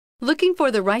Looking for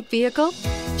the right vehicle?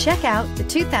 Check out the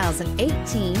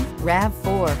 2018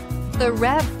 RAV4. The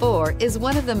RAV4 is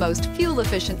one of the most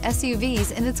fuel-efficient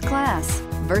SUVs in its class.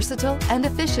 Versatile and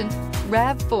efficient,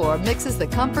 RAV4 mixes the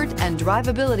comfort and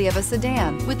drivability of a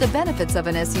sedan with the benefits of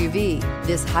an SUV.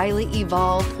 This highly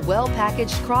evolved,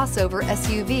 well-packaged crossover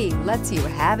SUV lets you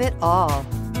have it all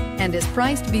and is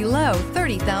priced below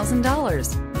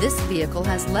 $30,000. This vehicle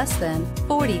has less than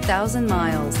 40,000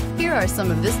 miles. Here are some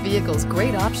of this vehicle's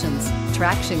great options: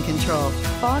 traction control,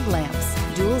 fog lamps,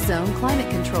 dual zone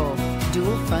climate control,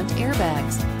 dual front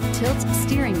airbags, tilt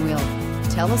steering wheel,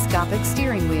 telescopic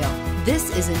steering wheel.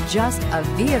 This isn't just a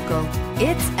vehicle,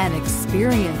 it's an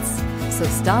experience. So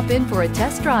stop in for a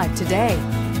test drive today.